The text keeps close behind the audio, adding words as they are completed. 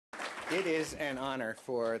It is an honor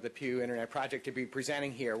for the Pew Internet Project to be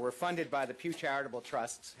presenting here. We're funded by the Pew Charitable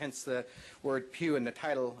Trusts, hence the word Pew in the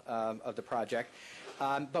title of the project.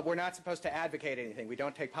 But we're not supposed to advocate anything. We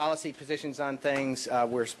don't take policy positions on things.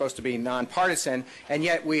 We're supposed to be nonpartisan, and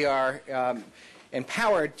yet we are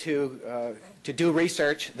empowered to do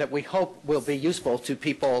research that we hope will be useful to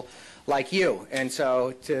people like you. And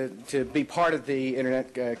so to be part of the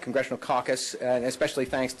Internet Congressional Caucus, and especially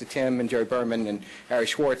thanks to Tim and Jerry Berman and Harry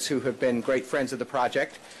Schwartz, who have been great friends of the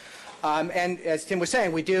project. And as Tim was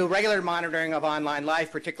saying, we do regular monitoring of online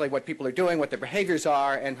life, particularly what people are doing, what their behaviors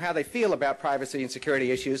are, and how they feel about privacy and security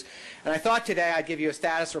issues. And I thought today I'd give you a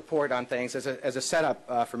status report on things as a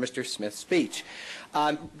setup for Mr. Smith's speech.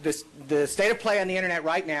 The state of play on the Internet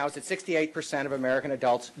right now is that 68% of American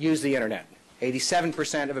adults use the Internet.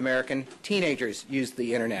 87% of American teenagers use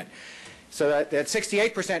the Internet. So that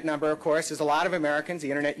 68% number, of course, is a lot of Americans.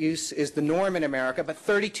 The Internet use is the norm in America, but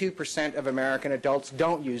 32% of American adults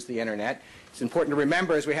don't use the Internet. It's important to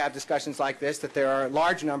remember as we have discussions like this that there are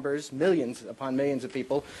large numbers, millions upon millions of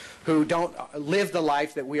people, who don't live the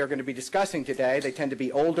life that we are going to be discussing today. They tend to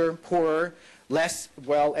be older, poorer, less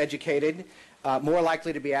well-educated, more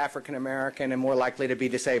likely to be African American, and more likely to be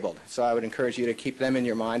disabled. So I would encourage you to keep them in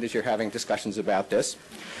your mind as you're having discussions about this.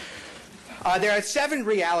 There are 7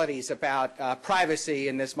 realities about privacy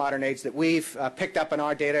in this modern age that we've picked up in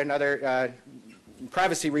our data and other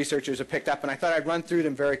privacy researchers have picked up, and I thought I'd run through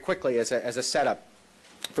them very quickly as a setup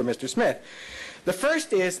for Mr. Smith. The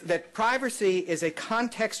first is that privacy is a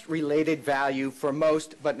context-related value for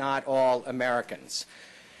most but not all Americans.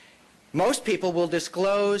 Most people will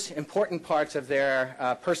disclose important parts of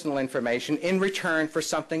their personal information in return for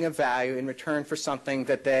something of value, in return for something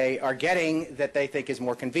that they are getting that they think is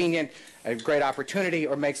more convenient, a great opportunity,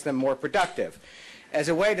 or makes them more productive. As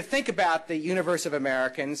a way to think about the universe of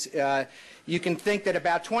Americans, you can think that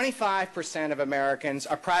about 25% of Americans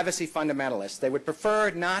are privacy fundamentalists. They would prefer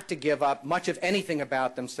not to give up much of anything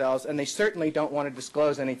about themselves, and they certainly don't want to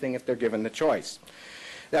disclose anything if they're given the choice.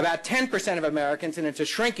 About 10% of Americans, and it's a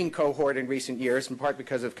shrinking cohort in recent years, in part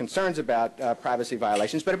because of concerns about privacy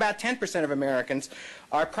violations, but about 10% of Americans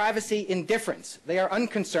are privacy indifferents. They are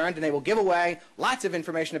unconcerned, and they will give away lots of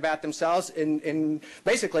information about themselves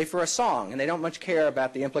basically for a song, and they don't much care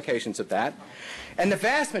about the implications of that. And the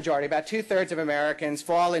vast majority, about 2/3 of Americans,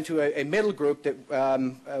 fall into a middle group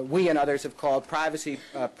that we and others have called privacy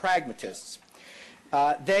pragmatists.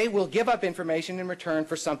 They will give up information in return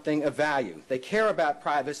for something of value. They care about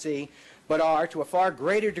privacy, but are, to a far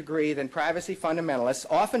greater degree than privacy fundamentalists,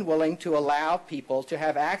 often willing to allow people to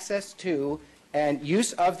have access to and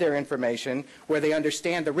use of their information where they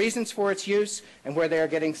understand the reasons for its use and where they are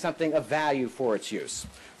getting something of value for its use.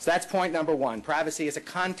 So that's point number one. Privacy is a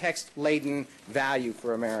context-laden value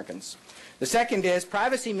for Americans. The second is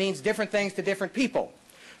privacy means different things to different people.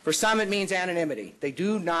 For some, it means anonymity. They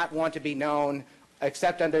do not want to be known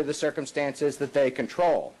except under the circumstances that they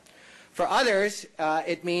control. For others,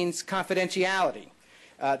 it means confidentiality.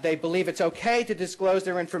 They believe it's okay to disclose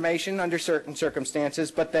their information under certain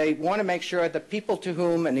circumstances, but they want to make sure that people to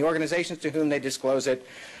whom and the organizations to whom they disclose it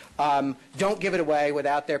don't give it away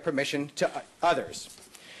without their permission to others.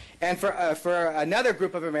 And for another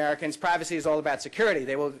group of Americans, privacy is all about security.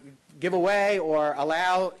 They will give away or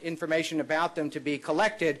allow information about them to be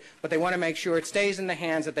collected, but they want to make sure it stays in the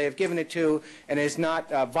hands that they have given it to and is not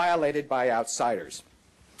violated by outsiders.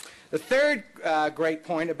 The third great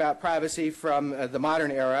point about privacy from the modern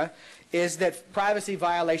era is that privacy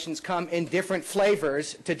violations come in different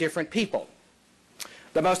flavors to different people.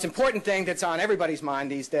 The most important thing that's on everybody's mind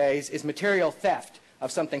these days is material theft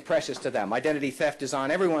of something precious to them. Identity theft is on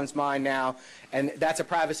everyone's mind now, and that's a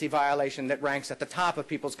privacy violation that ranks at the top of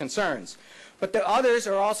people's concerns. But the others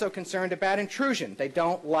are also concerned about intrusion. They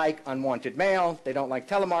don't like unwanted mail. They don't like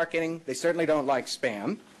telemarketing. They certainly don't like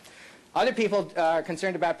spam. Other people are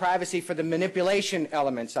concerned about privacy for the manipulation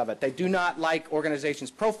elements of it. They do not like organizations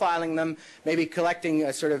profiling them, maybe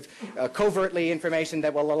collecting sort of covertly information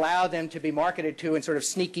that will allow them to be marketed to in sort of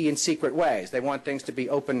sneaky and secret ways. They want things to be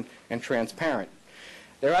open and transparent.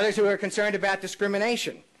 There are others who are concerned about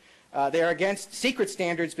discrimination. They are against secret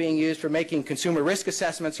standards being used for making consumer risk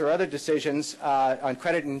assessments or other decisions on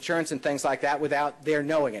credit and insurance and things like that without their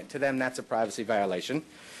knowing it. To them, that's a privacy violation.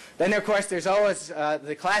 Then, of course, there's always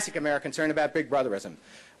the classic American concern about big brotherism.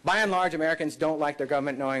 By and large, Americans don't like their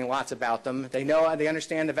government knowing lots about them. They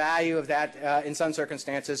understand the value of that in some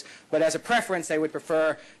circumstances, but as a preference, they would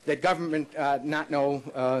prefer that government not know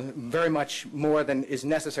very much more than is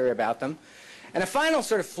necessary about them. And a final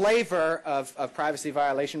sort of flavor of privacy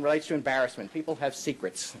violation relates to embarrassment. People have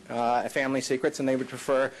secrets, family secrets, and they would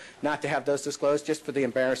prefer not to have those disclosed just for the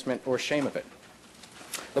embarrassment or shame of it.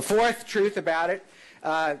 The fourth truth about it,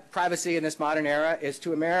 privacy in this modern era, is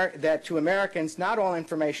that to Americans, not all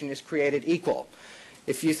information is created equal.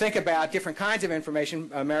 If you think about different kinds of information,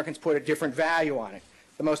 Americans put a different value on it.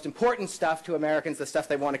 The most important stuff to Americans, the stuff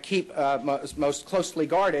they want to keep most closely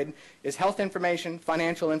guarded, is health information,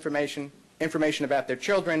 financial information, information about their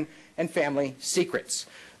children, and family secrets.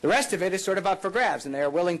 The rest of it is sort of up for grabs, and they are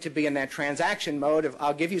willing to be in that transaction mode of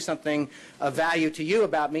I'll give you something of value to you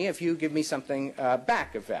about me if you give me something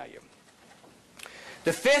back of value.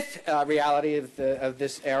 The fifth reality of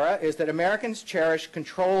this era is that Americans cherish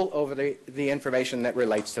control over the information that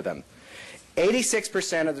relates to them.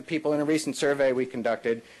 86% of the people in a recent survey we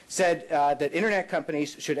conducted said that Internet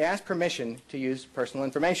companies should ask permission to use personal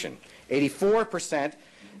information. 84%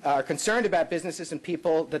 are concerned about businesses and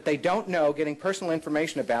people that they don't know getting personal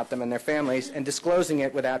information about them and their families and disclosing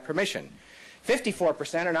it without permission.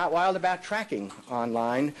 54% are not wild about tracking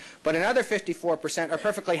online, but another 54% are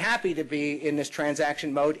perfectly happy to be in this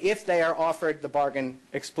transaction mode if they are offered the bargain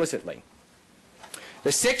explicitly.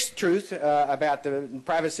 The sixth truth about the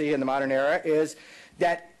privacy in the modern era is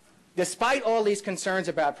that despite all these concerns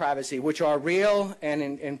about privacy, which are real and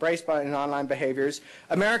embraced in online behaviors,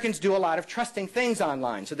 Americans do a lot of trusting things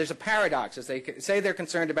online. So there's a paradox. As they say they're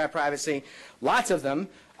concerned about privacy, lots of them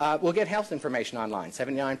will get health information online.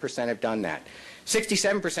 79% have done that.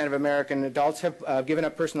 67% of American adults have given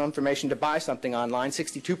up personal information to buy something online.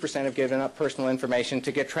 62% have given up personal information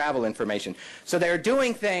to get travel information. So they're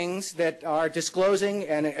doing things that are disclosing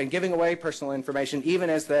and giving away personal information even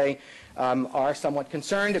as they are somewhat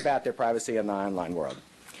concerned about their privacy in the online world.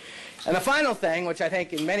 And the final thing, which I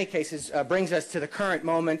think in many cases brings us to the current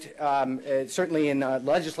moment, certainly in the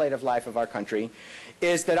legislative life of our country,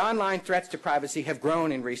 is that online threats to privacy have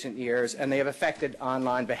grown in recent years and they have affected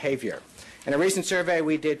online behavior. In a recent survey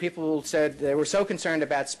we did, people said they were so concerned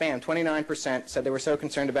about spam. 29% said they were so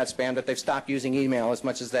concerned about spam that they've stopped using email as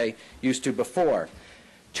much as they used to before.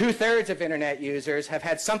 2/3 of Internet users have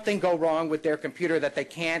had something go wrong with their computer that they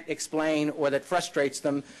can't explain or that frustrates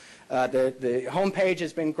them. The home page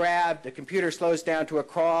has been grabbed, the computer slows down to a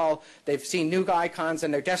crawl, they've seen new icons on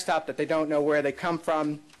their desktop that they don't know where they come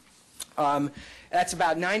from. That's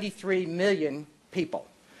about 93 million people.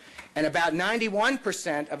 And about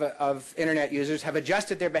 91% of Internet users have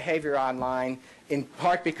adjusted their behavior online, in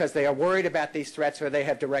part because they are worried about these threats or they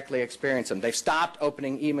have directly experienced them. They've stopped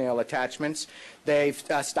opening email attachments. They've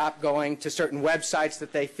stopped going to certain websites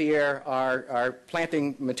that they fear are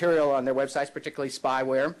planting material on their websites, particularly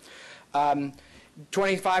spyware.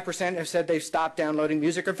 25% have said they've stopped downloading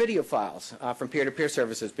music or video files from peer-to-peer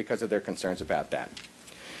services because of their concerns about that.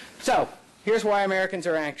 So here's why Americans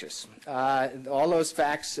are anxious. All those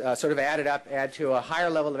facts sort of added up add to a higher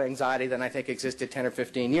level of anxiety than I think existed 10 or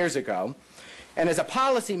 15 years ago. And as a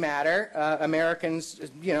policy matter, Americans,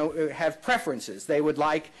 have preferences. They would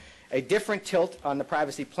like a different tilt on the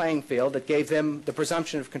privacy playing field that gave them the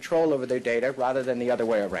presumption of control over their data rather than the other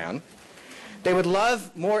way around. They would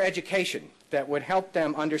love more education that would help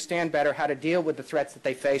them understand better how to deal with the threats that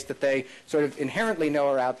they face that they sort of inherently know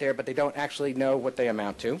are out there, but they don't actually know what they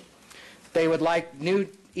amount to. They would like new,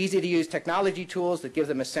 easy-to-use technology tools that give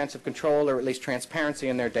them a sense of control or at least transparency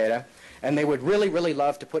in their data. And they would really, really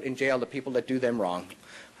love to put in jail the people that do them wrong.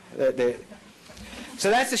 So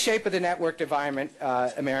that's the shape of the networked environment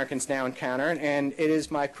Americans now encounter. And it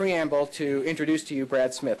is my preamble to introduce to you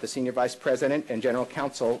Brad Smith, the Senior Vice President and General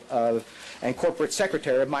Counsel and Corporate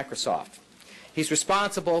Secretary of Microsoft. He's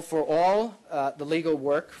responsible for all the legal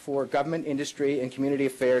work for government, industry, and community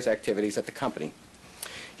affairs activities at the company.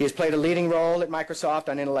 He has played a leading role at Microsoft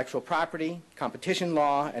on intellectual property, competition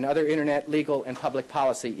law, and other Internet legal and public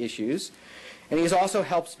policy issues. And he has also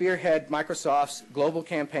helped spearhead Microsoft's global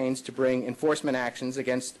campaigns to bring enforcement actions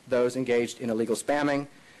against those engaged in illegal spamming,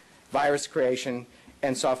 virus creation,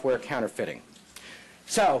 and software counterfeiting.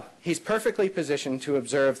 So he's perfectly positioned to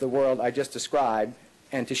observe the world I just described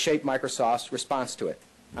and to shape Microsoft's response to it.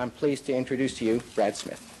 I'm pleased to introduce to you Brad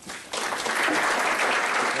Smith.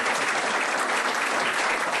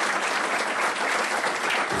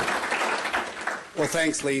 Well,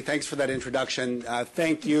 thanks, Lee. Thanks for that introduction.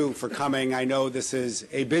 Thank you for coming. I know this is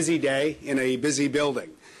a busy day in a busy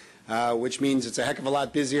building, which means it's a heck of a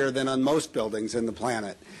lot busier than on most buildings in the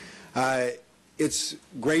planet. It's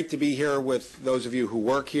great to be here with those of you who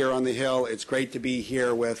work here on the Hill. It's great to be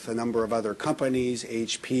here with a number of other companies,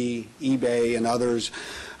 HP, eBay, and others,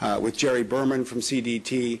 with Jerry Berman from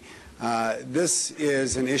CDT. This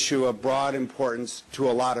is an issue of broad importance to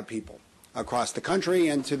a lot of people. across the country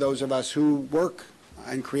and to those of us who work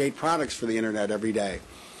and create products for the Internet every day.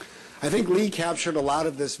 I think Lee captured a lot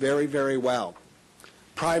of this very, very well.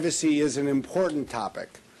 Privacy is an important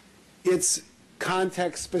topic. It's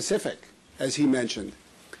context-specific, as he mentioned,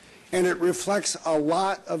 and it reflects a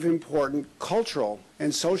lot of important cultural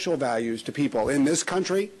and social values to people in this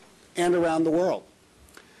country and around the world.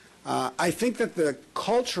 I think that the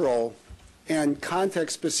cultural and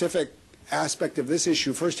context-specific aspect of this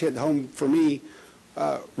issue first hit home for me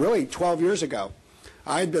really 12 years ago.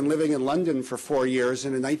 I had been living in London for 4 years,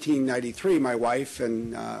 and in 1993, my wife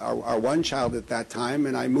and our one child at that time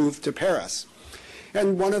and I moved to Paris.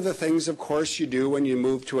 And one of the things, of course, you do when you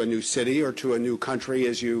move to a new city or to a new country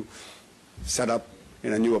is you set up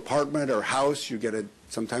in a new apartment or house, you get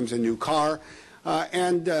sometimes a new car,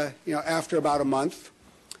 and after about a month,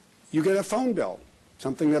 you get a phone bill,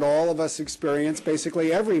 something that all of us experience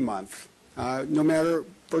basically every month, no matter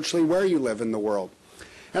virtually where you live in the world.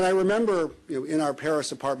 And I remember in our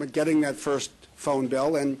Paris apartment getting that first phone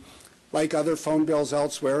bill, and like other phone bills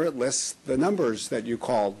elsewhere, it lists the numbers that you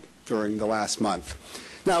called during the last month.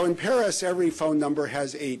 Now, in Paris, every phone number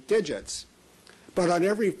has 8 digits, but on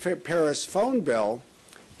every Paris phone bill,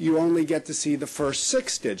 you only get to see the first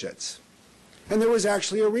 6 digits. And there was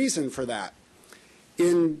actually a reason for that.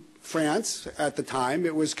 In France, at the time,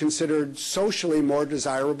 it was considered socially more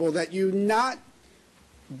desirable that you not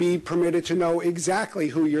be permitted to know exactly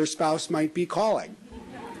who your spouse might be calling.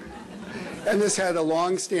 And this had a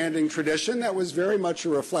long-standing tradition that was very much a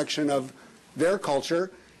reflection of their culture,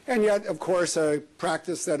 and yet, of course, a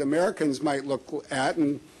practice that Americans might look at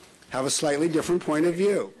and have a slightly different point of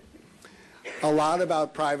view. A lot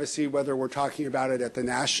about privacy, whether we're talking about it at the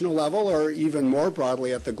national level or even more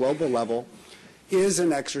broadly at the global level, is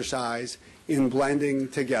an exercise in blending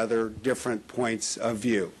together different points of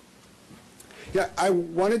view. Yeah, I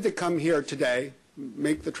wanted to come here today,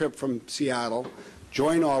 make the trip from Seattle,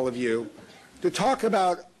 join all of you, to talk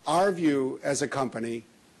about our view as a company,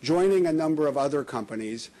 joining a number of other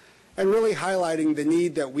companies, and really highlighting the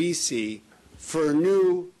need that we see for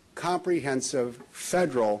new, comprehensive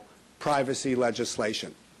federal privacy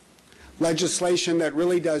legislation. Legislation that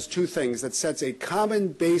really does two things, that sets a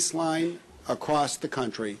common baseline across the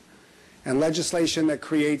country, and legislation that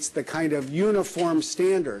creates the kind of uniform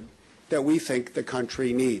standard that we think the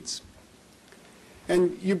country needs.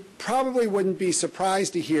 And you probably wouldn't be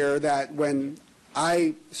surprised to hear that when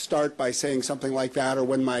I start by saying something like that, or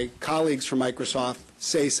when my colleagues from Microsoft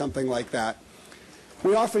say something like that,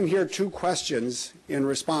 we often hear two questions in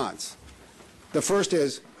response. The first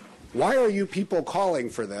is, why are you people calling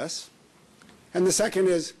for this? And the second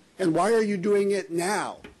is, and why are you doing it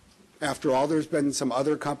now? After all, there's been some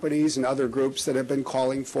other companies and other groups that have been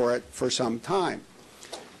calling for it for some time.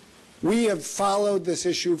 We have followed this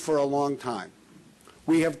issue for a long time.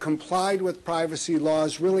 We have complied with privacy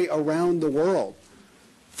laws really around the world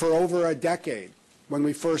for over a decade, when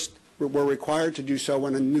we first were required to do so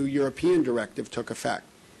when a new European directive took effect.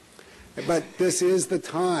 But this is the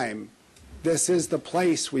time, this is the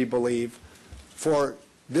place, we believe, for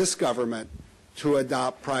this government to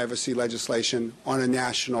adopt privacy legislation on a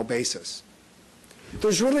national basis.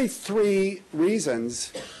 There's really 3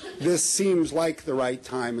 reasons this seems like the right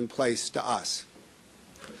time and place to us.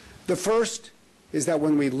 The first is that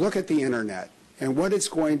when we look at the Internet and what it's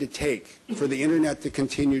going to take for the Internet to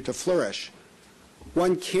continue to flourish,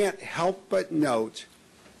 one can't help but note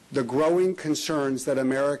the growing concerns that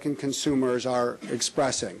American consumers are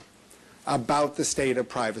expressing about the state of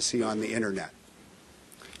privacy on the Internet.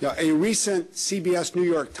 Now, a recent CBS New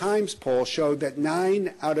York Times poll showed that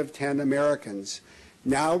 9 out of 10 Americans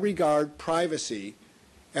now regard privacy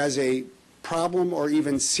as a problem or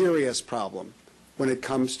even serious problem when it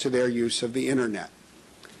comes to their use of the Internet.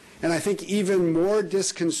 And I think even more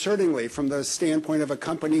disconcertingly from the standpoint of a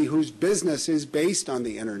company whose business is based on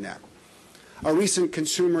the Internet, a recent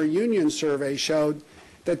consumer union survey showed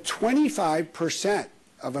that 25%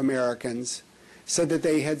 of Americans said that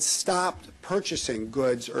they had stopped purchasing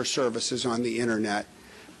goods or services on the Internet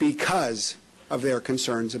because of their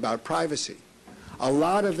concerns about privacy. A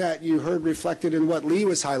lot of that you heard reflected in what Lee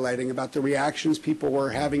was highlighting about the reactions people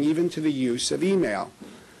were having even to the use of email.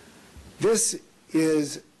 This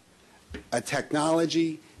is a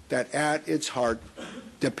technology that at its heart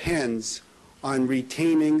depends on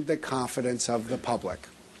retaining the confidence of the public.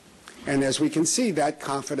 And as we can see, that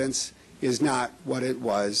confidence is not what it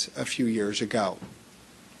was a few years ago.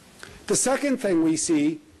 The second thing we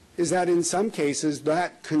see is that in some cases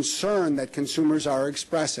that concern that consumers are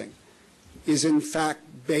expressing is in fact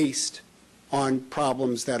based on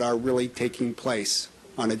problems that are really taking place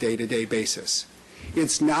on a day-to-day basis.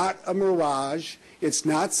 It's not a mirage. It's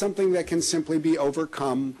not something that can simply be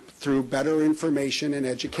overcome through better information and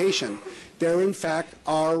education. There, in fact,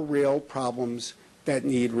 are real problems that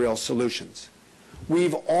need real solutions.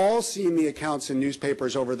 We've all seen the accounts in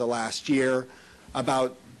newspapers over the last year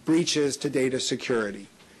about breaches to data security,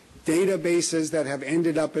 databases that have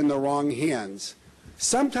ended up in the wrong hands,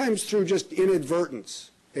 sometimes through just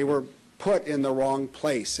inadvertence. They were put in the wrong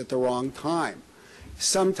place at the wrong time,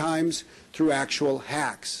 sometimes through actual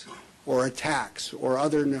hacks or attacks or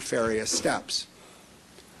other nefarious steps.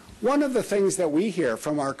 One of the things that we hear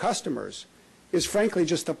from our customers is frankly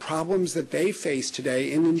just the problems that they face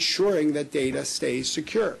today in ensuring that data stays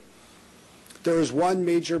secure. There is one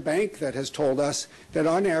major bank that has told us that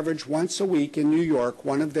on average once a week in New York,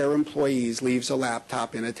 one of their employees leaves a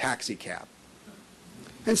laptop in a taxi cab.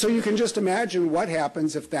 And so you can just imagine what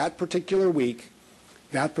happens if that particular week,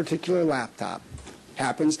 that particular laptop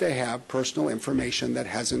happens to have personal information that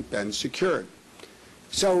hasn't been secured.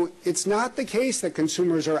 So it's not the case that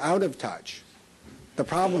consumers are out of touch. The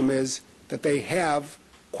problem is that they have,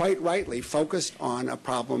 quite rightly, focused on a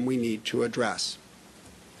problem we need to address.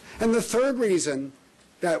 And the third reason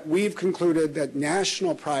that we've concluded that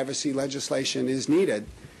national privacy legislation is needed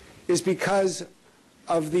is because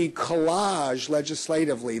of the collage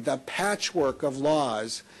legislatively, the patchwork of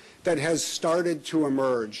laws that has started to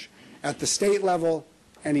emerge at the state level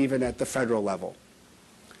and even at the federal level.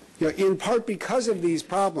 In part because of these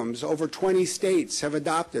problems, over 20 states have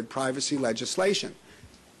adopted privacy legislation.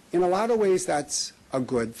 In a lot of ways, that's a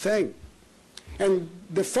good thing. And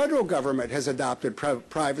the federal government has adopted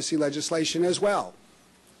privacy legislation as well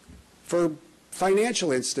for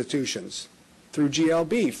financial institutions through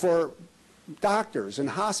GLB, for doctors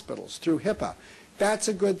and hospitals through HIPAA. That's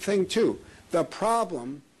a good thing, too. The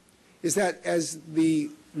problem is that as the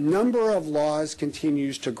number of laws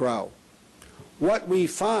continues to grow, what we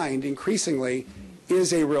find increasingly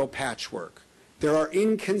is a real patchwork. There are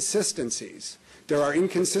inconsistencies. There are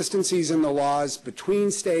inconsistencies in the laws between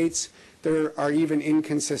states. There are even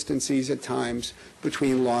inconsistencies at times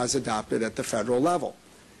between laws adopted at the federal level.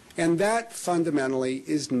 And that fundamentally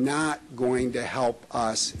is not going to help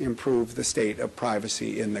us improve the state of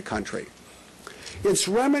privacy in the country. It's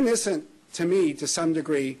reminiscent to me, to some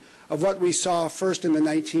degree, of what we saw first in the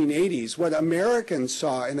 1980s, what Americans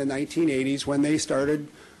saw in the 1980s when they started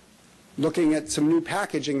looking at some new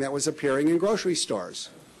packaging that was appearing in grocery stores.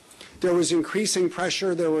 There was increasing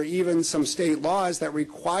pressure. There were even some state laws that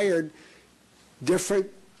required different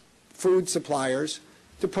food suppliers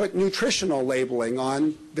to put nutritional labeling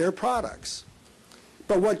on their products.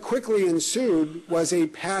 But what quickly ensued was a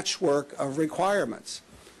patchwork of requirements,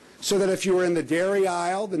 so that if you were in the dairy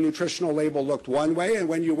aisle, the nutritional label looked one way, and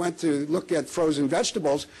when you went to look at frozen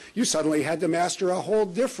vegetables, you suddenly had to master a whole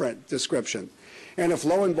different description. And if,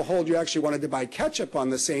 lo and behold, you actually wanted to buy ketchup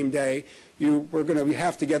on the same day, you were going to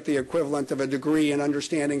have to get the equivalent of a degree in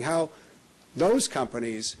understanding how those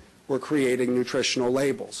companies were creating nutritional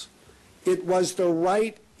labels. It was the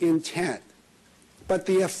right intent, but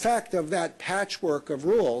the effect of that patchwork of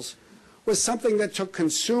rules was something that took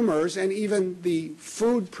consumers and even the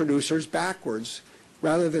food producers backwards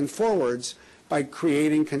rather than forwards by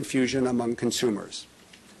creating confusion among consumers.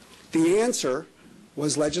 The answer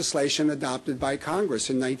was legislation adopted by Congress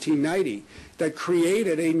in 1990 that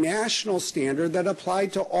created a national standard that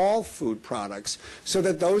applied to all food products, so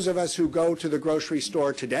that those of us who go to the grocery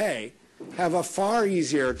store today have a far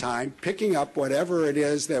easier time picking up whatever it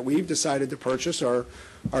is that we've decided to purchase or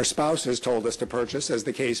our spouse has told us to purchase, as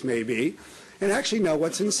the case may be, and actually know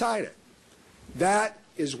what's inside it. That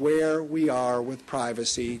is where we are with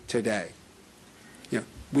privacy today.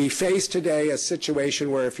 We face today a situation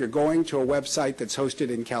where if you're going to a website that's hosted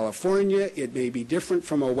in California, it may be different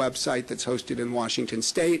from a website that's hosted in Washington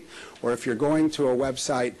State, or if you're going to a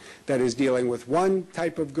website that is dealing with one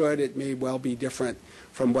type of good, it may well be different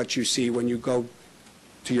from what you see when you go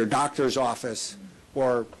to your doctor's office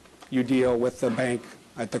or you deal with the bank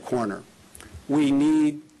at the corner. We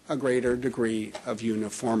need a greater degree of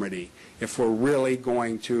uniformity if we're really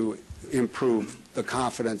going to improve the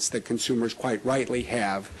confidence that consumers quite rightly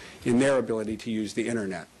have in their ability to use the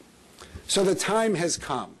Internet. So the time has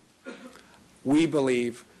come, we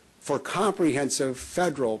believe, for comprehensive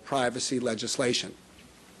federal privacy legislation.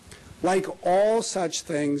 Like all such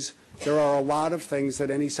things, there are a lot of things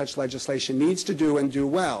that any such legislation needs to do and do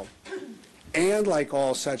well. And like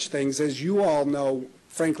all such things, as you all know,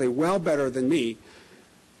 frankly, well better than me,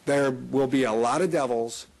 there will be a lot of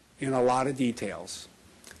devils in a lot of details.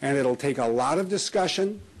 And it'll take a lot of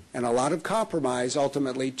discussion and a lot of compromise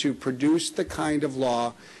ultimately to produce the kind of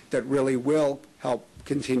law that really will help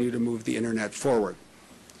continue to move the Internet forward.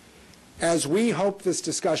 As we hope this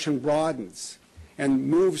discussion broadens and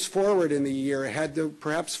moves forward in the year ahead to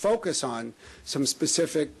perhaps focus on some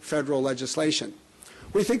specific federal legislation,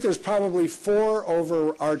 we think there's probably 4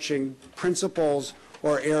 overarching principles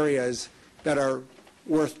or areas that are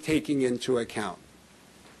worth taking into account.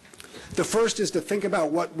 The first is to think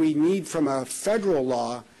about what we need from a federal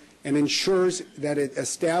law and ensures that it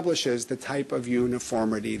establishes the type of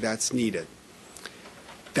uniformity that's needed.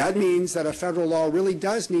 That means that a federal law really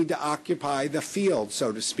does need to occupy the field,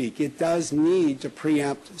 so to speak. It does need to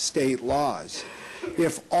preempt state laws.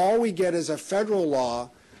 If all we get is a federal law,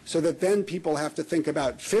 so that then people have to think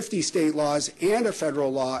about 50 state laws and a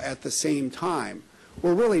federal law at the same time,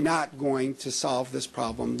 we're really not going to solve this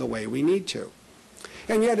problem the way we need to.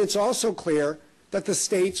 And yet it's also clear that the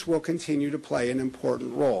states will continue to play an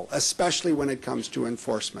important role, especially when it comes to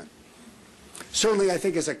enforcement. Certainly, I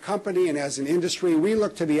think as a company and as an industry, we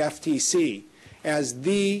look to the FTC as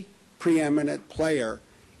the preeminent player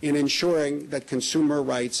in ensuring that consumer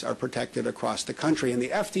rights are protected across the country. And the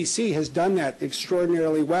FTC has done that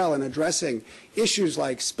extraordinarily well in addressing issues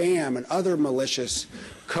like spam and other malicious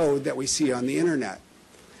code that we see on the Internet.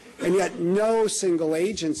 And yet no single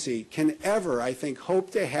agency can ever, I think,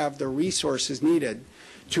 hope to have the resources needed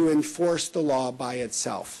to enforce the law by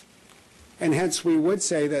itself. And hence we would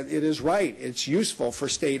say that it is right, it's useful for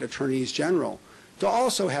state attorneys general to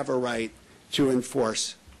also have a right to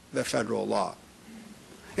enforce the federal law.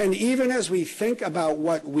 And even as we think about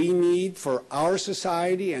what we need for our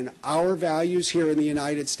society and our values here in the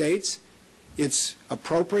United States, it's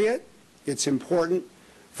appropriate, it's important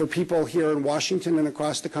for people here in Washington and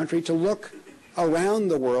across the country to look around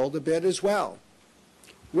the world a bit as well.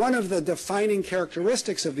 One of the defining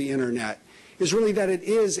characteristics of the Internet is really that it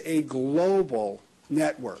is a global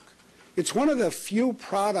network. It's one of the few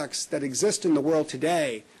products that exist in the world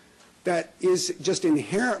today that is just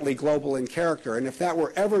inherently global in character. And if that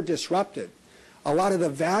were ever disrupted, a lot of the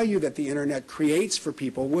value that the Internet creates for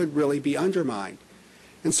people would really be undermined.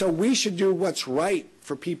 And so we should do what's right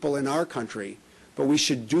for people in our country, but we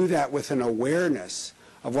should do that with an awareness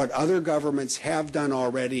of what other governments have done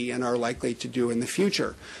already and are likely to do in the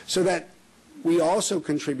future, so that we also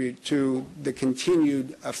contribute to the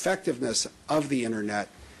continued effectiveness of the Internet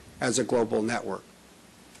as a global network.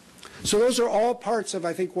 So those are all parts of,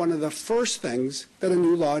 I think, one of the first things that a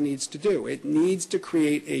new law needs to do. It needs to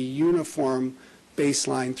create a uniform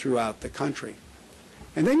baseline throughout the country.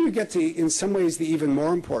 And then you get to, in some ways, the even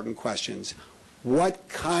more important questions. What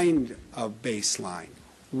kind of baseline?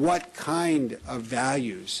 What kind of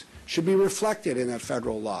values should be reflected in a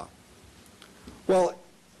federal law? Well,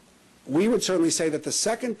 we would certainly say that the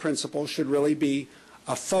second principle should really be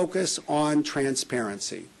a focus on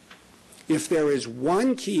transparency. If there is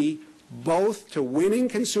one key both to winning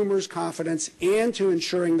consumers' confidence and to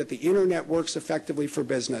ensuring that the Internet works effectively for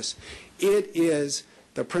business, it is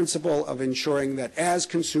the principle of ensuring that as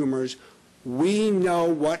consumers, we know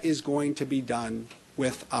what is going to be done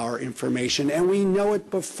with our information, and we know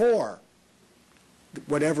it before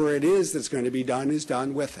whatever it is that's going to be done is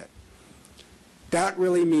done with it. That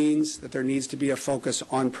really means that there needs to be a focus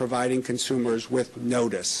on providing consumers with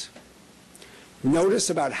notice. Notice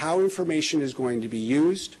about how information is going to be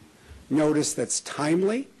used, notice that's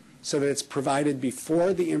timely, so that it's provided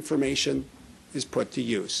before the information is put to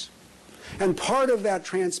use. And part of that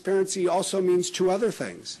transparency also means 2 other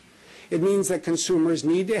things. It means that consumers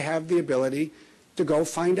need to have the ability to go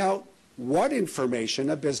find out what information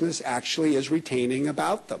a business actually is retaining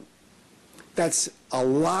about them. That's a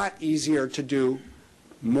lot easier to do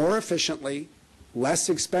more efficiently, less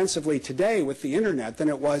expensively today with the Internet than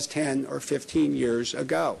it was 10 or 15 years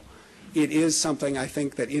ago. It is something I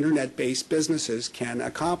think that Internet-based businesses can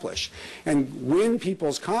accomplish and win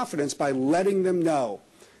people's confidence by letting them know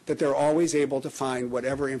that they're always able to find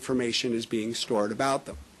whatever information is being stored about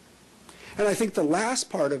them. And I think the last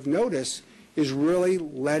part of notice is really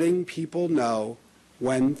letting people know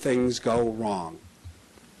when things go wrong.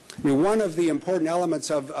 I mean, one of the important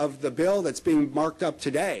elements of the bill that's being marked up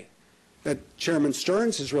today that Chairman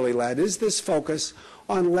Stearns has really led is this focus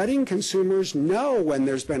on letting consumers know when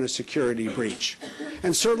there's been a security breach.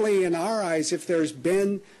 And certainly in our eyes, if there's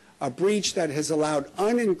been a breach that has allowed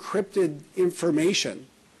unencrypted information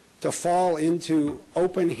to fall into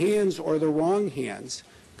open hands or the wrong hands,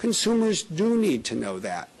 consumers do need to know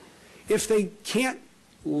that. If they can't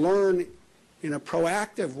learn in a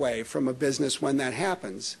proactive way from a business when that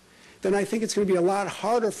happens, then I think it's going to be a lot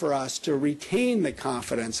harder for us to retain the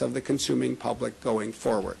confidence of the consuming public going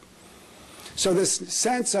forward. So this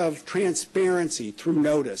sense of transparency through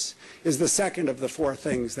notice is the second of the four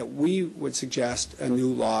things that we would suggest a new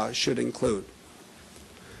law should include.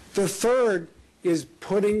 The third is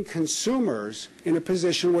putting consumers in a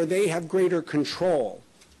position where they have greater control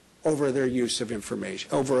over their use of information,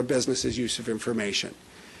 over a business's use of information.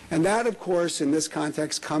 And that, of course, in this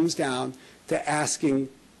context comes down to asking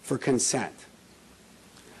for consent.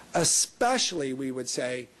 Especially, we would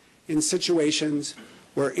say, in situations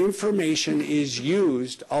where information is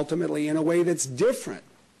used ultimately in a way that's different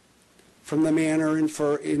from the manner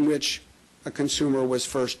in which a consumer was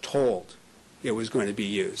first told it was going to be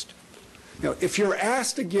used. Now, if you're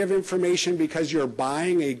asked to give information because you're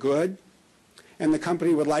buying a good and the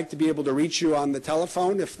company would like to be able to reach you on the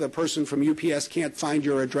telephone if the person from UPS can't find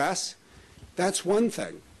your address, that's one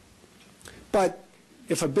thing. But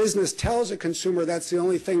if a business tells a consumer that's the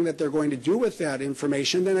only thing that they're going to do with that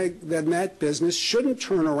information, then that business shouldn't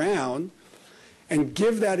turn around and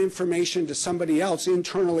give that information to somebody else,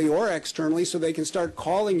 internally or externally, so they can start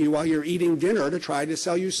calling you while you're eating dinner to try to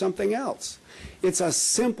sell you something else. It's a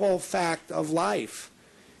simple fact of life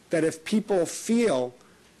that if people feel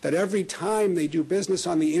that every time they do business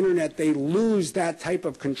on the internet, they lose that type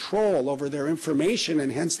of control over their information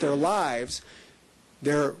and hence their lives,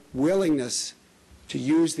 their willingness to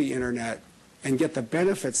use the internet and get the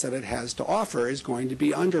benefits that it has to offer is going to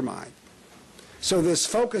be undermined. So this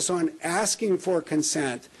focus on asking for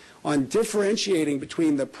consent, on differentiating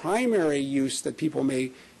between the primary use that people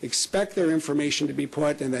may expect their information to be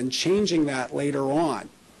put and then changing that later on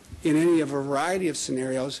in any of a variety of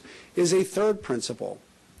scenarios is a third principle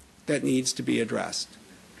that needs to be addressed.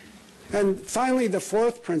 And finally, the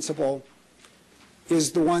fourth principle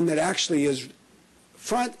is the one that actually is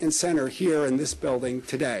front and center here in this building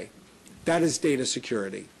today. That is data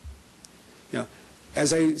security.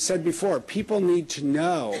 As I said before, people need to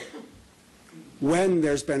know when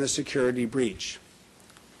there's been a security breach.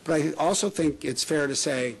 But I also think it's fair to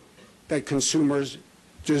say that consumers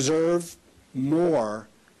deserve more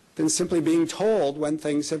than simply being told when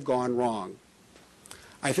things have gone wrong.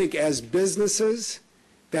 I think as businesses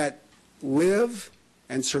that live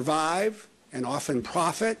and survive and often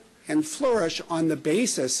profit and flourish on the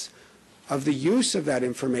basis of the use of that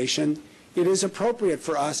information, it is appropriate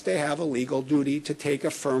for us to have a legal duty to take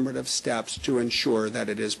affirmative steps to ensure that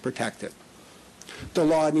it is protected. The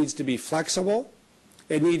law needs to be flexible.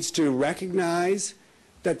 It needs to recognize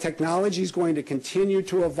that technology is going to continue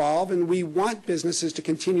to evolve, and we want businesses to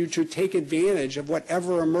continue to take advantage of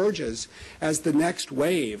whatever emerges as the next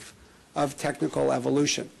wave of technical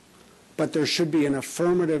evolution. But there should be an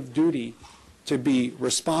affirmative duty to be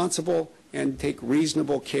responsible and take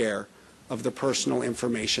reasonable care of the personal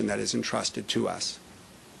information that is entrusted to us.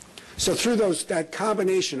 So through that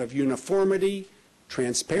combination of uniformity,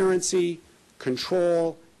 transparency,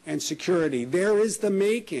 control, and security, there is the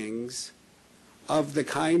makings of the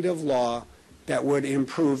kind of law that would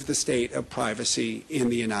improve the state of privacy in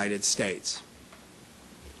the United States.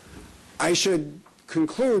 I should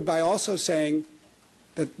conclude by also saying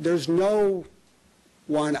that there's no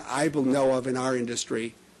one I know of in our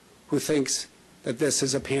industry who thinks that this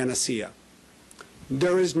is a panacea.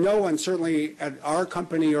 There is no one, certainly at our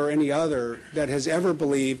company or any other, that has ever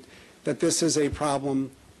believed that this is a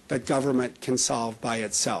problem that government can solve by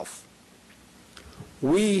itself.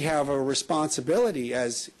 We have a responsibility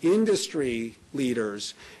as industry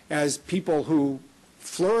leaders, as people who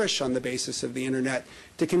flourish on the basis of the internet,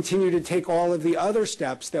 to continue to take all of the other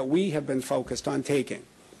steps that we have been focused on taking.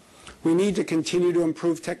 We need to continue to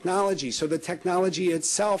improve technology so the technology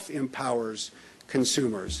itself empowers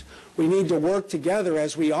consumers. We need to work together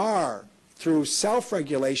as we are through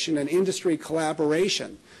self-regulation and industry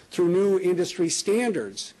collaboration, through new industry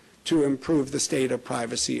standards to improve the state of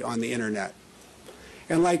privacy on the internet.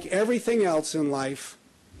 And like everything else in life,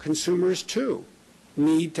 consumers too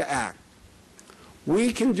need to act.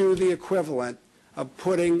 We can do the equivalent of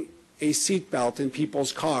putting a seatbelt in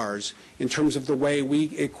people's cars in terms of the way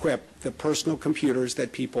we equip the personal computers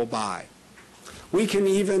that people buy. We can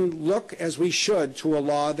even look, as we should, to a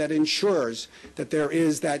law that ensures that there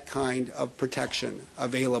is that kind of protection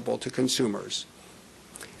available to consumers.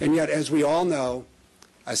 And yet, as we all know,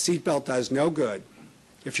 a seatbelt does no good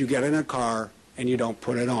if you get in a car and you don't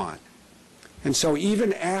put it on. And so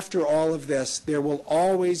even after all of this, there will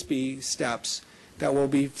always be steps that will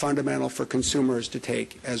be fundamental for consumers to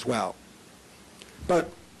take as well.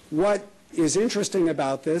 But what is interesting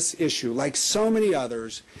about this issue, like so many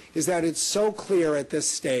others, is that it's so clear at this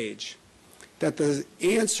stage that the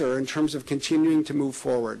answer in terms of continuing to move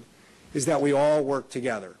forward is that we all work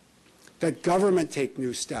together, that government take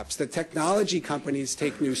new steps, that technology companies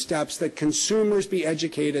take new steps, that consumers be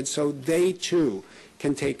educated so they too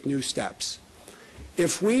can take new steps.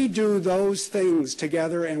 If we do those things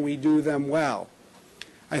together and we do them well,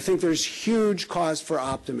 I think there's huge cause for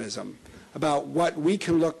optimism about what we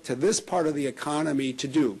can look to this part of the economy to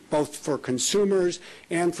do, both for consumers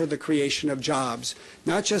and for the creation of jobs,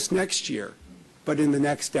 not just next year, but in the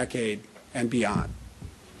next decade and beyond.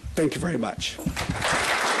 Thank you very much.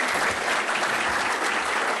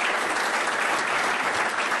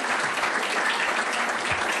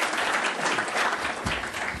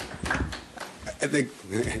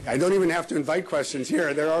 I don't even have to invite questions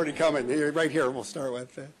here. They're already coming. Right here, we'll start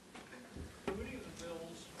with. Do any of the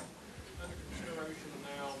bills under consideration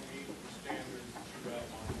now meet the standards that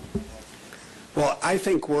you outlined? Well, I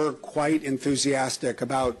think we're quite enthusiastic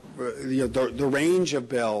about the range of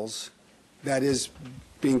bills that is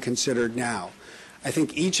being considered now. I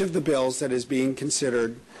think each of the bills that is being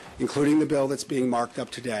considered, including the bill that's being marked up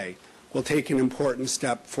today, will take an important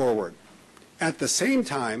step forward. At the same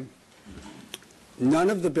time, none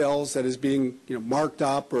of the bills that is being marked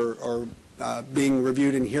up or being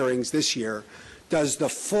reviewed in hearings this year does the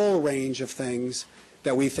full range of things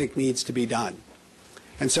that we think needs to be done.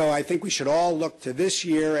 And so I think we should all look to this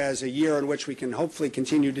year as a year in which we can hopefully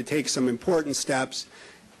continue to take some important steps.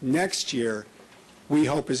 Next year, we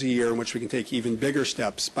hope, is a year in which we can take even bigger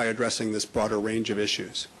steps by addressing this broader range of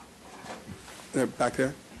issues. Back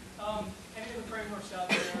there? Any of the frameworks out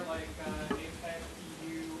there, like APEC,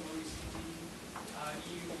 EU, OECD,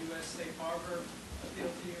 EU, US Safe Harbor, appeal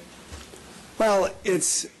to you? Well,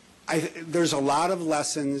 there's a lot of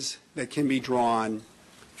lessons that can be drawn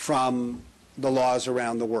from the laws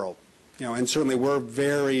around the world. And certainly we're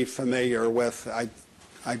very familiar with,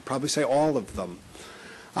 I'd probably say all of them.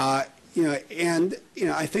 I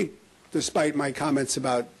think despite my comments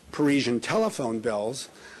about Parisian telephone bills,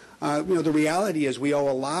 the reality is we owe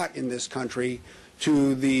a lot in this country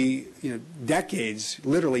to the decades,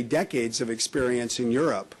 literally decades of experience in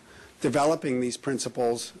Europe developing these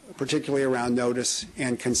principles, particularly around notice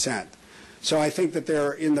and consent. So I think that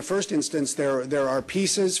in the first instance, there are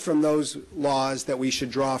pieces from those laws that we should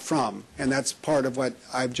draw from, and that's part of what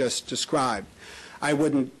I've just described. I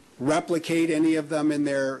wouldn't replicate any of them in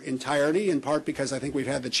their entirety, in part because I think we've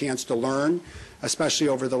had the chance to learn, especially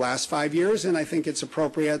over the last 5 years, and I think it's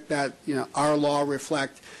appropriate that our law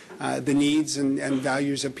reflect the needs and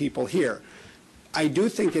values of people here. I do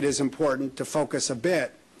think it is important to focus a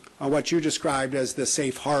bit on what you described as the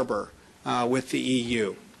safe harbor with the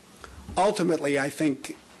EU. Ultimately, I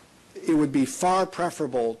think it would be far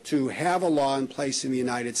preferable to have a law in place in the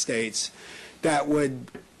United States that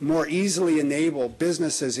would more easily enable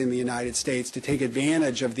businesses in the United States to take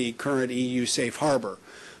advantage of the current EU safe harbor,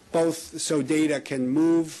 both so data can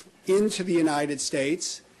move into the United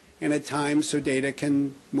States and at times so data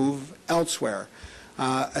can move elsewhere.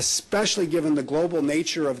 Especially given the global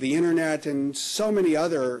nature of the Internet and so many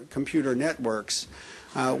other computer networks,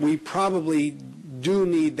 we probably do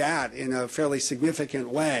need that in a fairly significant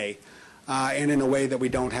way and in a way that we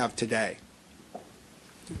don't have today.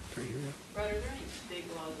 Brad, are there any state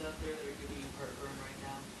laws out there that are giving you heartburn right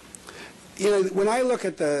now? When I look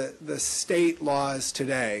at the state laws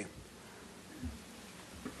today,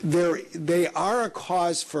 they are a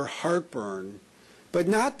cause for heartburn, but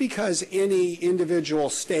not because any individual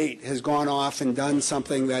state has gone off and done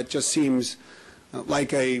something that just seems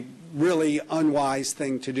like a really unwise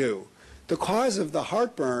thing to do. The cause of the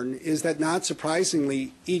heartburn is that, not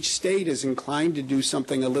surprisingly, each state is inclined to do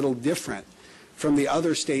something a little different from the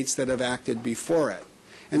other states that have acted before it.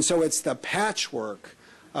 And so it's the patchwork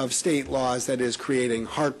of state laws that is creating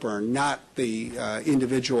heartburn, not the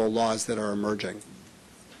individual laws that are emerging.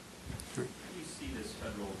 How do you see this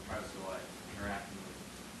federal privacy law interacting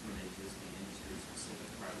with an existing industry-specific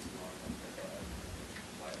privacy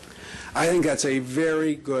law? I think that's a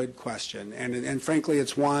very good question, and frankly,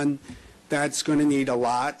 it's one that's going to need a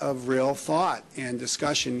lot of real thought and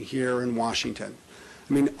discussion here in Washington.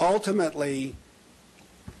 I mean, ultimately,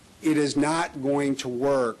 it is not going to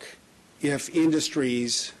work if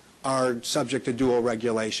industries are subject to dual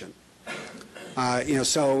regulation.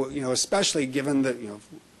 Especially given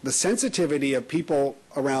the sensitivity of people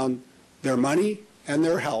around their money and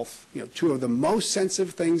their health, two of the most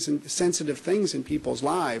sensitive things in people's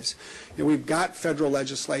lives, we've got federal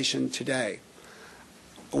legislation today.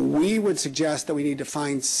 We would suggest that we need to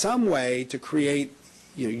find some way to create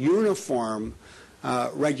uniform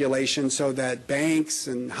regulation so that banks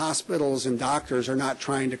and hospitals and doctors are not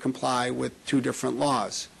trying to comply with two different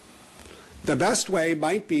laws. The best way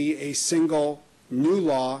might be a single new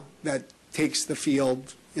law that takes the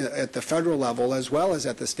field at the federal level as well as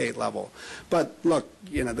at the state level. But look,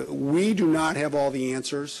 we do not have all the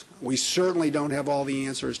answers. We certainly don't have all the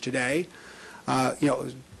answers today.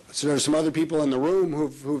 So there's some other people in the room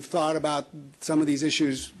who've thought about some of these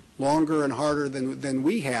issues longer and harder than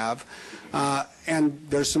we have. And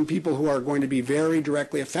there's some people who are going to be very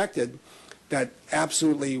directly affected that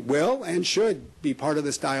absolutely will and should be part of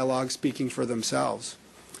this dialogue, speaking for themselves.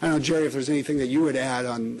 I don't know, Jerry, if there's anything that you would add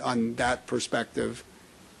on that perspective.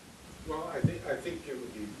 Well, I think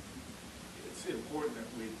it's important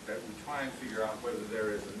that we try and figure out whether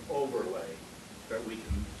there is an overlay that would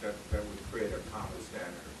create a common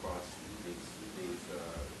standard across these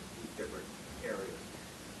different areas.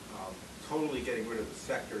 Totally getting rid of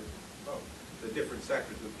the different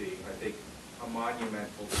sectors would be, I think, a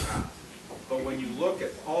monumental task. But when you look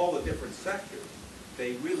at all the different sectors,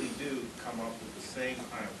 they really do come up with the same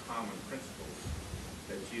kind of common principles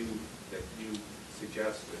that you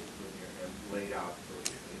suggested and laid out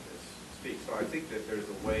in this speech. So I think that there's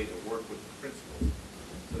a way to work with the principles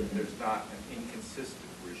so that there's not an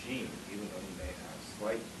inconsistent regime, even though you may have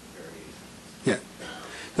slight variations. Yeah.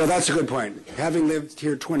 No, that's a good point. Having lived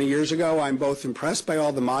here 20 years ago, I'm both impressed by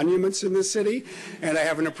all the monuments in this city, and I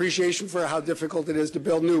have an appreciation for how difficult it is to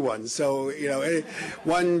build new ones. So,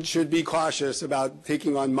 one should be cautious about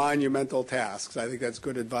taking on monumental tasks. I think that's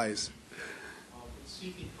good advice.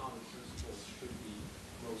 Seeking common principles should be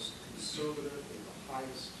most conservative and the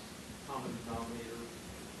highest common denominator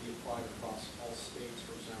be applied across all states.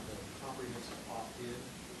 For example, comprehensive opt-in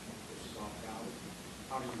versus opt-out.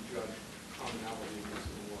 How do you judge commonality in this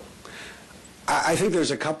work? I think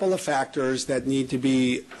there's a couple of factors that need to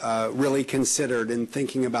be really considered in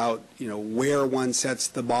thinking about, where one sets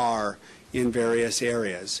the bar in various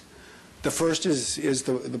areas. The first is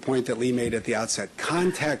the point that Lee made at the outset.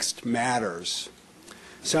 Context matters.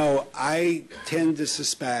 So I tend to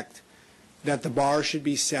suspect that the bar should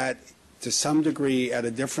be set to some degree at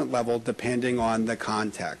a different level depending on the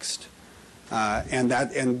context.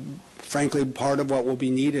 And frankly, part of what will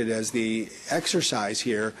be needed as the exercise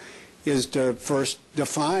here is to first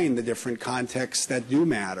define the different contexts that do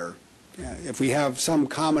matter. If we have some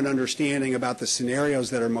common understanding about the scenarios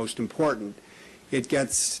that are most important, it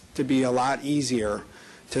gets to be a lot easier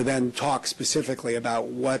to then talk specifically about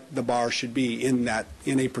what the bar should be in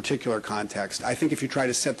a particular context. I think if you try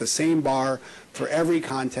to set the same bar for every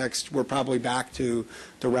context, we're probably back to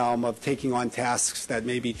the realm of taking on tasks that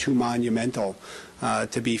may be too monumental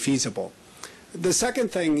to be feasible. The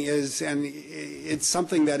second thing is, and it's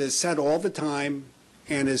something that is said all the time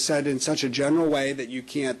and is said in such a general way that you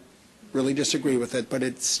can't really disagree with it, but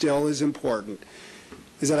it still is important,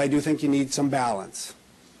 is that I do think you need some balance.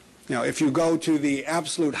 If you go to the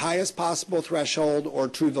absolute highest possible threshold or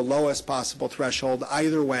to the lowest possible threshold,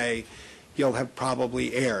 either way, you'll have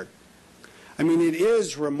probably erred. I mean, it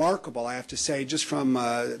is remarkable, I have to say, just from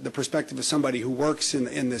the perspective of somebody who works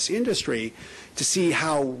in this industry, to see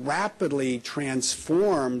how rapidly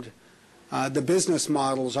transformed the business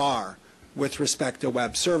models are with respect to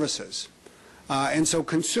web services. And so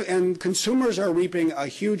consumers are reaping a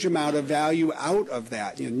huge amount of value out of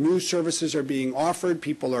that. New services are being offered.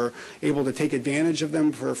 People are able to take advantage of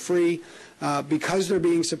them for free because they're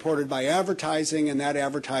being supported by advertising, and that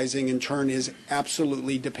advertising in turn is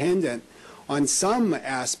absolutely dependent on some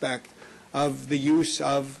aspect of the use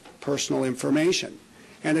of personal information.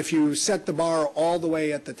 And if you set the bar all the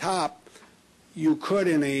way at the top, you could,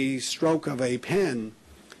 in a stroke of a pen,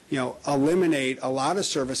 eliminate a lot of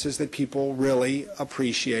services that people really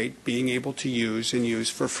appreciate being able to use and use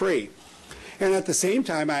for free. And at the same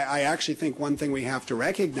time, I actually think one thing we have to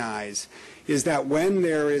recognize is that when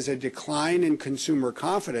there is a decline in consumer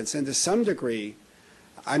confidence, and to some degree,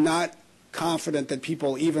 I'm not confident that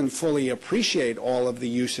people even fully appreciate all of the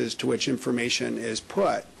uses to which information is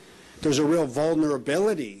put. There's a real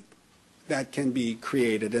vulnerability that can be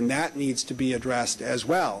created, and that needs to be addressed as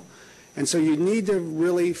well. And so you need to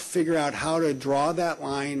really figure out how to draw that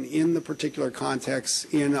line in the particular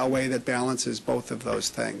context in a way that balances both of those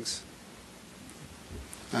things.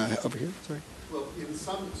 Over here, sorry. Well, in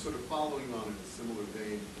some sort of following on in a similar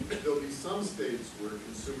vein, there'll be some states where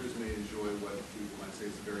consumers may enjoy what you might say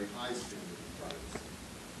is a very high standard of privacy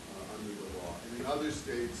under the law. And in other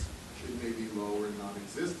states, it may be low or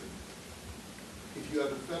non-existent. If you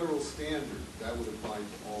have a federal standard, that would apply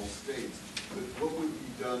to all states. But what would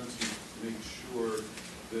be done to make sure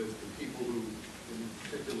that the people who, in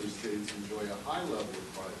particular states, enjoy a high level of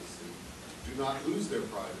privacy do not lose their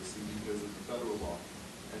privacy because of the federal law?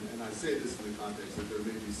 And I say this in the context that there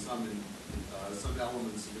may be some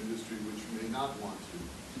elements of industry which may not want to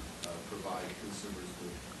provide consumers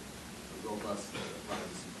with robust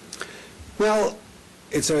privacy? Well,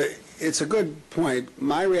 it's a good point.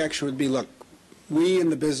 My reaction would be, look, we in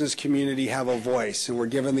the business community have a voice, and we're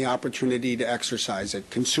given the opportunity to exercise it.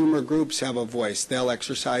 Consumer groups have a voice. They'll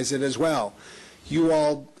exercise it as well. You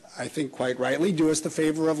all, I think quite rightly, do us the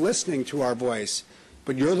favor of listening to our voice,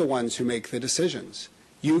 but you're the ones who make the decisions.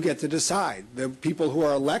 You get to decide. The people who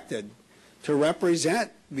are elected to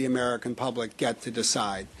represent the American public get to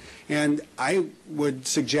decide. And I would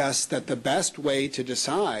suggest that the best way to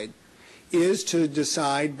decide is to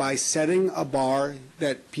decide by setting a bar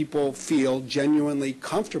that people feel genuinely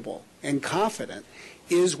comfortable and confident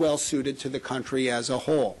is well suited to the country as a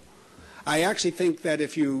whole. I actually think that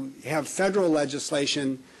if you have federal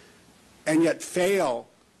legislation and yet fail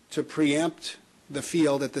to preempt the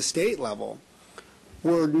field at the state level,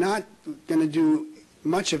 we're not going to do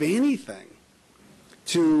much of anything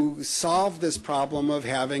to solve this problem of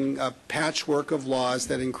having a patchwork of laws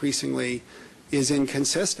that increasingly is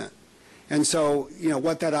inconsistent. And so,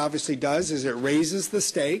 what that obviously does is it raises the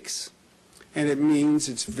stakes, and it means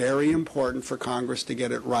it's very important for Congress to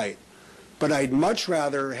get it right. But I'd much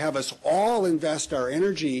rather have us all invest our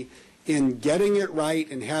energy in getting it right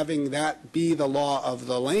and having that be the law of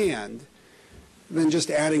the land than just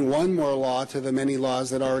adding one more law to the many laws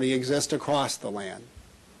that already exist across the land.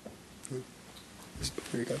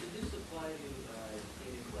 Here you go. Does this apply to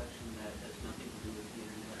data collection that has nothing to do with the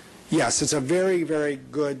internet? Yes, it's a very, very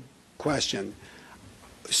good question.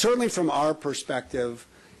 Certainly from our perspective,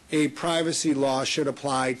 a privacy law should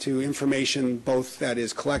apply to information both that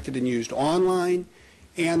is collected and used online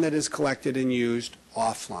and that is collected and used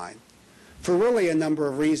offline, for really a number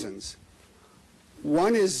of reasons.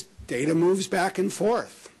 One is data moves back and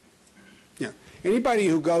forth. Anybody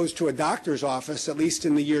who goes to a doctor's office, at least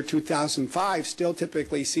in the year 2005, still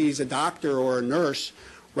typically sees a doctor or a nurse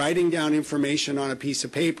writing down information on a piece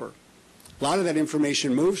of paper. A lot of that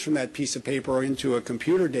information moves from that piece of paper into a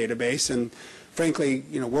computer database, and frankly,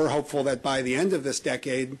 we're hopeful that by the end of this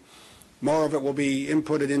decade, more of it will be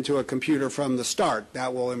inputted into a computer from the start.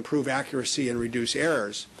 That will improve accuracy and reduce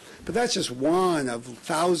errors. But that's just one of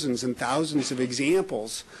thousands and thousands of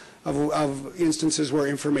examples of instances where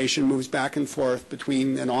information moves back and forth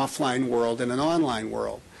between an offline world and an online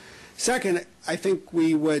world. Second, I think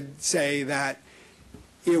we would say that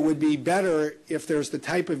it would be better if there's the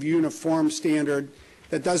type of uniform standard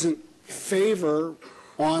that doesn't favor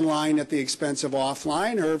online at the expense of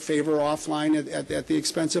offline or favor offline at the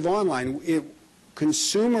expense of online.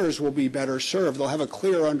 Consumers will be better served. They'll have a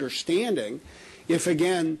clear understanding if,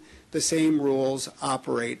 again, the same rules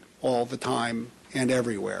operate all the time and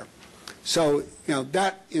everywhere. So,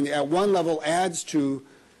 that at one level adds to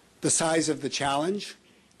the size of the challenge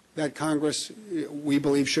that Congress, we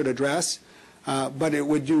believe, should address. But it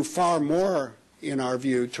would do far more, in our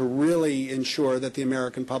view, to really ensure that the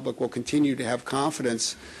American public will continue to have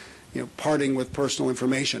confidence, parting with personal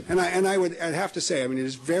information. And I'd have to say, it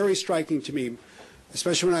is very striking to me,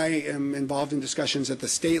 especially when I am involved in discussions at the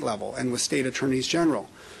state level and with state attorneys general.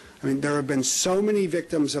 There have been so many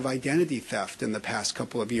victims of identity theft in the past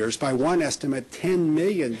couple of years. By one estimate, 10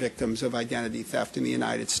 million victims of identity theft in the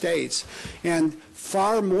United States. And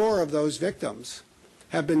far more of those victims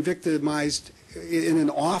have been victimized in an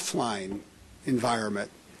offline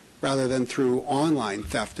environment rather than through online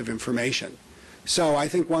theft of information. So I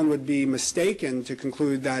think one would be mistaken to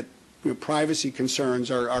conclude that privacy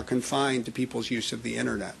concerns are confined to people's use of the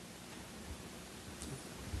internet.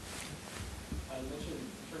 I mentioned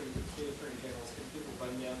state attorney generals. Could people by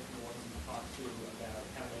now the ones you talk to about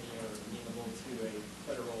how many are amenable to a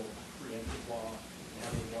federal preemptive law and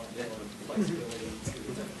how many want more flexibility to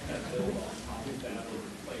build on top of that or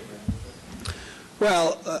play around with it?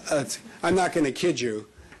 Well, I'm not going to kid you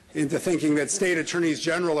into thinking that state attorneys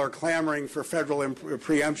general are clamoring for federal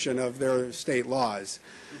preemption of their state laws.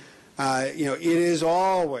 It is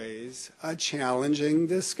always a challenging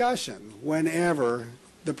discussion whenever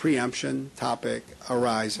the preemption topic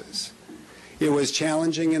arises. It was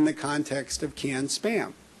challenging in the context of canned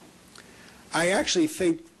spam. I actually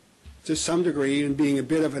think, to some degree, in being a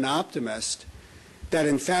bit of an optimist, that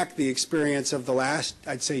in fact the experience of the last,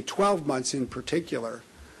 I'd say 12 months in particular,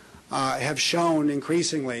 have shown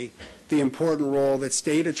increasingly the important role that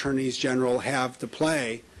state attorneys general have to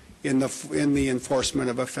play in the enforcement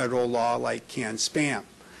of a federal law like canned spam.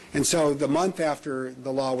 And so the month after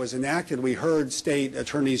the law was enacted, we heard state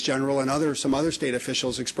attorneys general and some other state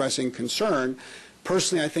officials expressing concern.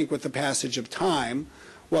 Personally, I think with the passage of time,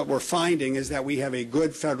 what we're finding is that we have a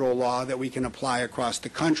good federal law that we can apply across the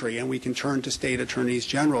country, and we can turn to state attorneys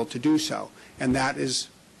general to do so. And that is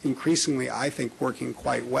increasingly, I think, working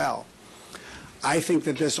quite well. I think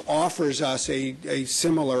that this offers us a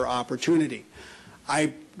similar opportunity.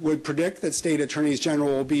 I would predict that state attorneys general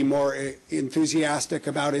will be more enthusiastic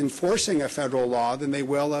about enforcing a federal law than they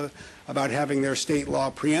will about having their state law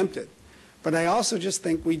preempted. But I also just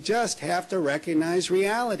think we just have to recognize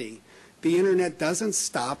reality. The Internet doesn't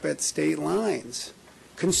stop at state lines.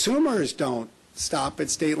 Consumers don't stop at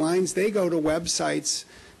state lines. They go to websites,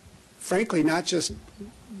 frankly, not just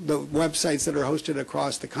the websites that are hosted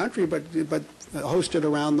across the country, but hosted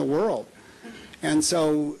around the world. And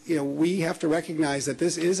so, we have to recognize that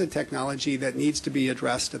this is a technology that needs to be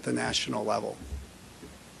addressed at the national level.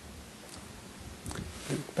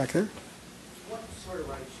 Back there? What sort of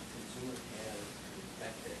rights should consumers have to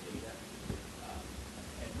protect their data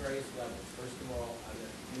at various levels? First of all, on the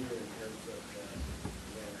computer in terms of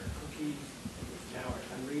their cookies, which now are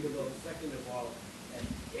unreadable. Second of all,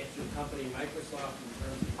 at your company, Microsoft, in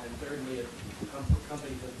terms of, and thirdly, at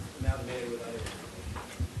companies that's amalgamated with other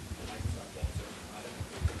information. Microsoft also.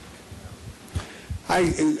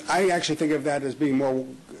 I actually think of that as being more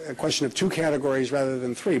a question of two categories rather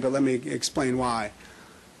than three, but let me explain why.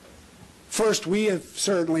 First, we have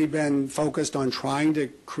certainly been focused on trying to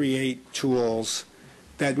create tools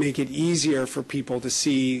that make it easier for people to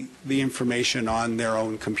see the information on their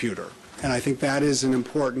own computer. And I think that is an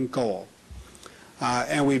important goal.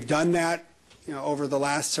 And we've done that over the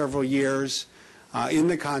last several years in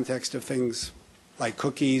the context of things like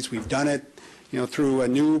cookies. We've done it through a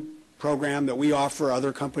new program that we offer,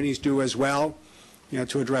 other companies do as well,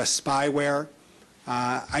 to address spyware.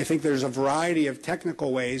 I think there's a variety of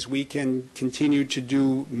technical ways we can continue to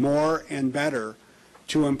do more and better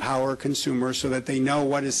to empower consumers so that they know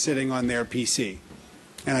what is sitting on their PC.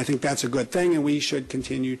 And I think that's a good thing, and we should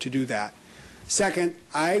continue to do that. Second,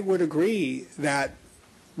 I would agree that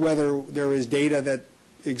whether there is data that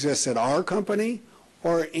exists at our company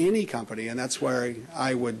or any company, and that's where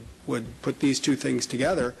I would put these two things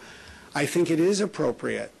together, I think it is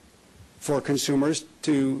appropriate for consumers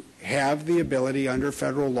to have the ability under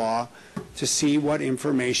federal law to see what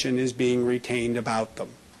information is being retained about them.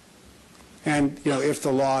 And if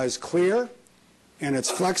the law is clear and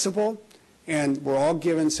it's flexible and we're all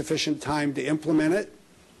given sufficient time to implement it,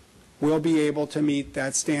 we'll be able to meet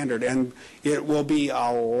that standard. And it will be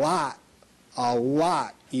a lot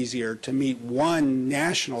easier to meet one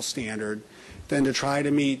national standard than to try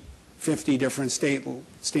to meet 50 different state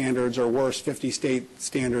standards, or worse, 50 state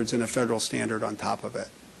standards and a federal standard on top of it.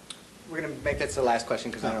 We're going to make this the last question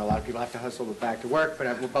because I know a lot of people have to hustle back to work,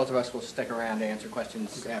 but both of us will stick around to answer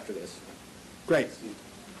questions after this. Great.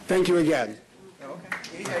 Thank you again.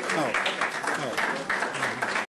 Okay. Oh.